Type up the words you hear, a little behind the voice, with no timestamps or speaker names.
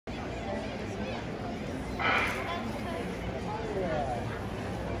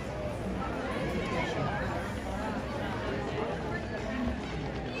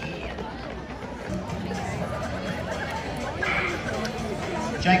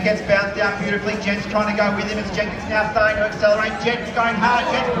Jet gets bounced out beautifully. Jet's trying to go with him. It's Jenkins now starting to accelerate. Jet's going hard.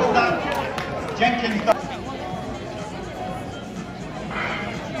 Jet's pulled up. Jenkins.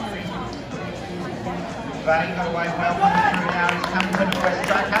 Batting got away well through now. He's Hamilton to West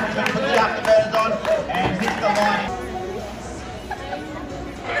Track. Hamilton put the afterburners on and hits the line.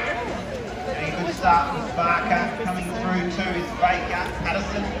 And a good start with Barker. Coming through too is Baker.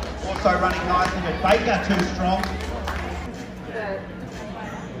 Patterson also running nicely, but Baker too strong.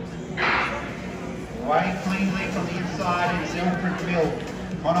 Away cleanly from the inside is Alfred Mill.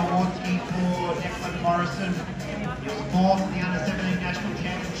 Connor Wardski for Declan Morrison. He was fourth in the Under-17 National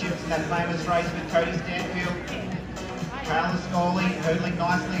Championships in that famous race with Cody Stanfield. Taylor Scully hurdling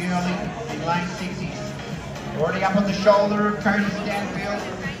nicely early in lane 60s. Already up on the shoulder of Cody Stanfield.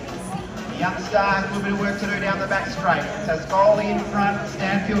 The young star has a little bit of work to do down the back straight. So Scully in front.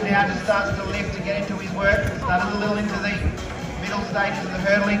 Stanfield now just starts to lift to get into his work. Started a little into the middle stages of the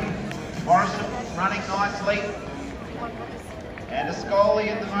hurdling. Morrison running nicely. And Ascoli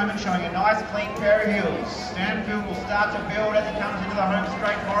at the moment showing a nice clean pair of heels. Stanfield will start to build as he comes into the home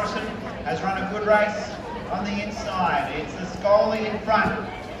straight. Morrison has run a good race on the inside. It's Ascoli in front.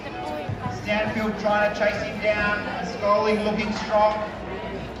 Stanfield trying to chase him down. Ascoli looking strong.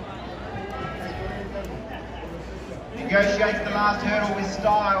 Negotiates the last hurdle with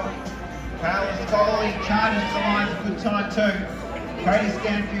style. Kyle Ascoli charges the lines a good time too. Cody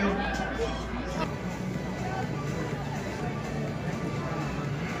Stanfield.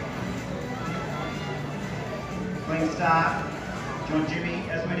 Clean start. John Jimmy,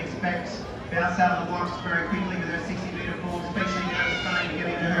 as we'd expect, bounced out of the blocks very quickly with her 60-metre form, especially now starting to get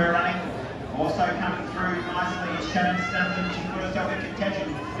into her running. Also coming through nicely is Shannon Stanton. She's put herself in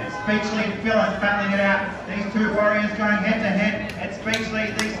contention. And Speechley and Phyllis battling it out. These two warriors going head to head. And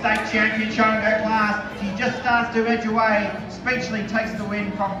Speechley, the state champion, showing her class. She just starts to edge away. Speechley takes the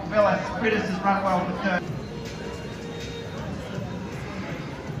win from Phyllis. Critters has run well for third.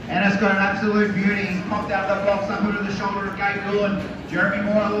 Anna's got an absolute beauty. He's popped out of the blocks up into the shoulder of Gabe Doolan. Jeremy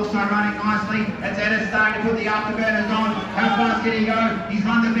Moore also running nicely. It's Anna starting to put the afterburners on. How fast can he go? He's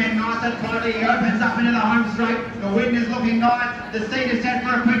run the bend nice and tightly. He opens up into the home straight. The wind is looking nice. The seat is set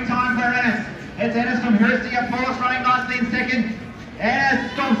for a quick time for Ennis. It's Ennis from Hurstia Force running nicely in second.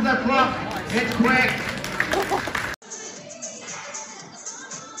 Ennis stops the clock. It's quick.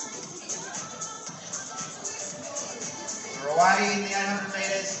 We're away in the 800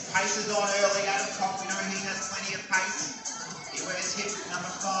 metres. Pace is on early. Adam Cock, we know he has plenty of pace. He wears hip number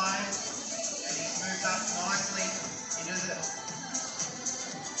 5, and he's moved up nicely into the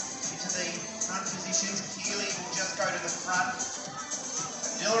front positions. Keeley will just go to the front.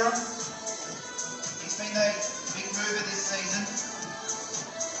 Dillerum, he's been the big mover this season.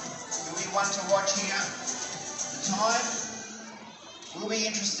 He'll be one to watch here. The time will be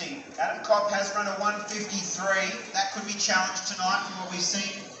interesting. Adam Cock has run a 1:53. That could be challenged tonight from what we've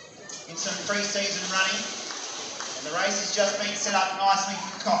seen in some pre-season running. And the race has just been set up nicely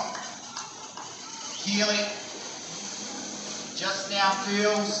for Cock. Keeley just now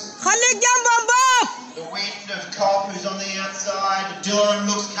feels the wind of Cock, who's on the outside. Dillerum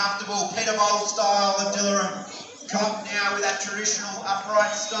looks comfortable. Peter Bowl style of Dillerum. Cock now with that traditional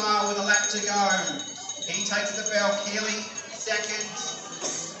upright style with a lap to go. He takes the bell. Keeley second.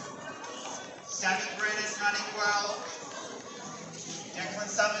 Sammy Brenner's running well. Declan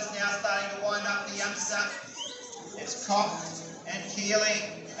Summers now starting to wind up the youngster. It's Cock and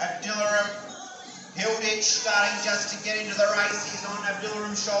Keeley. Abdillarum. Hilditch starting just to get into the race. He's on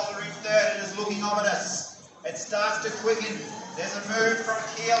Abdillarum's shoulder in third. It is looking ominous. It starts to quicken. There's a move from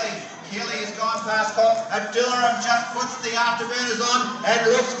Keeley. Keeley has gone past Cock. Abdillarum just puts the afterburners on and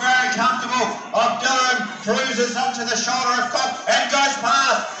looks very comfortable. Abdillarum cruises onto the shoulder of Cock and goes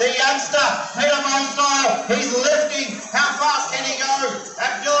past the youngster, Peter Molstyle. He's lifting. How fast can he go?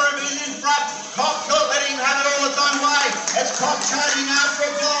 Abdillarum is in front. Cock not letting him have it all its own way. It's Cock charging after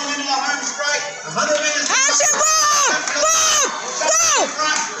Abdillarum into the home straight. 100 metres.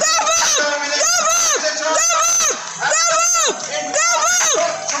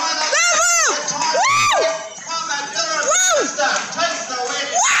 Takes the win.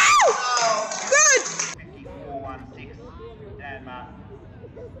 Oh. Good. 54.16. Dan Martin.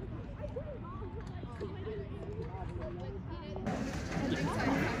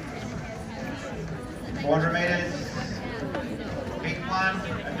 400 metres. Big one.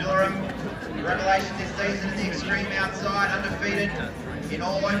 Abdillarum. Revelation this season at the extreme outside, undefeated in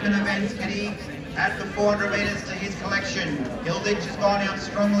all open events. Can he add the 400 metres to his collection? Hilditch has gone out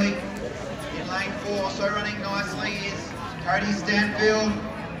strongly in lane 4, so running nicely is Cody Stanfield.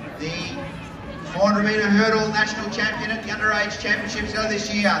 The 400 metre hurdle national champion at the underage championships earlier this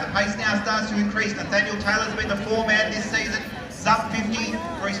year. The pace now starts to increase. Nathaniel Taylor's been the foreman this season, sub 50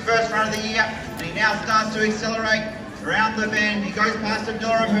 for his first run of the year, and he now starts to accelerate around the bend. He goes past a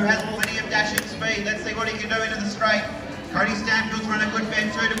Durham who has plenty of dashing speed. Let's see what he can do into the straight. Cody Stanfield's run a good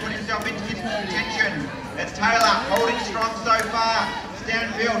bend too to put himself into contention. It's Taylor holding strong so far.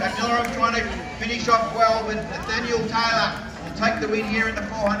 Stanfield and Durham trying to finish off well, but Nathaniel Taylor will take the win here in the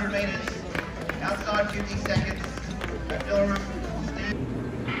 400 metres. Outside 50 seconds. Durham.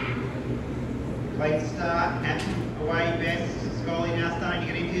 Late start, Hatton away best. Scully now starting to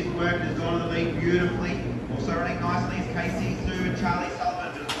get into his work and has gone to the lead beautifully. Also running nicely is Casey Sue and Charlie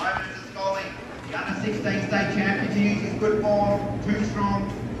Sullivan. Just over to Scully. The under 16 state champion continues his good form. Too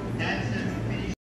strong.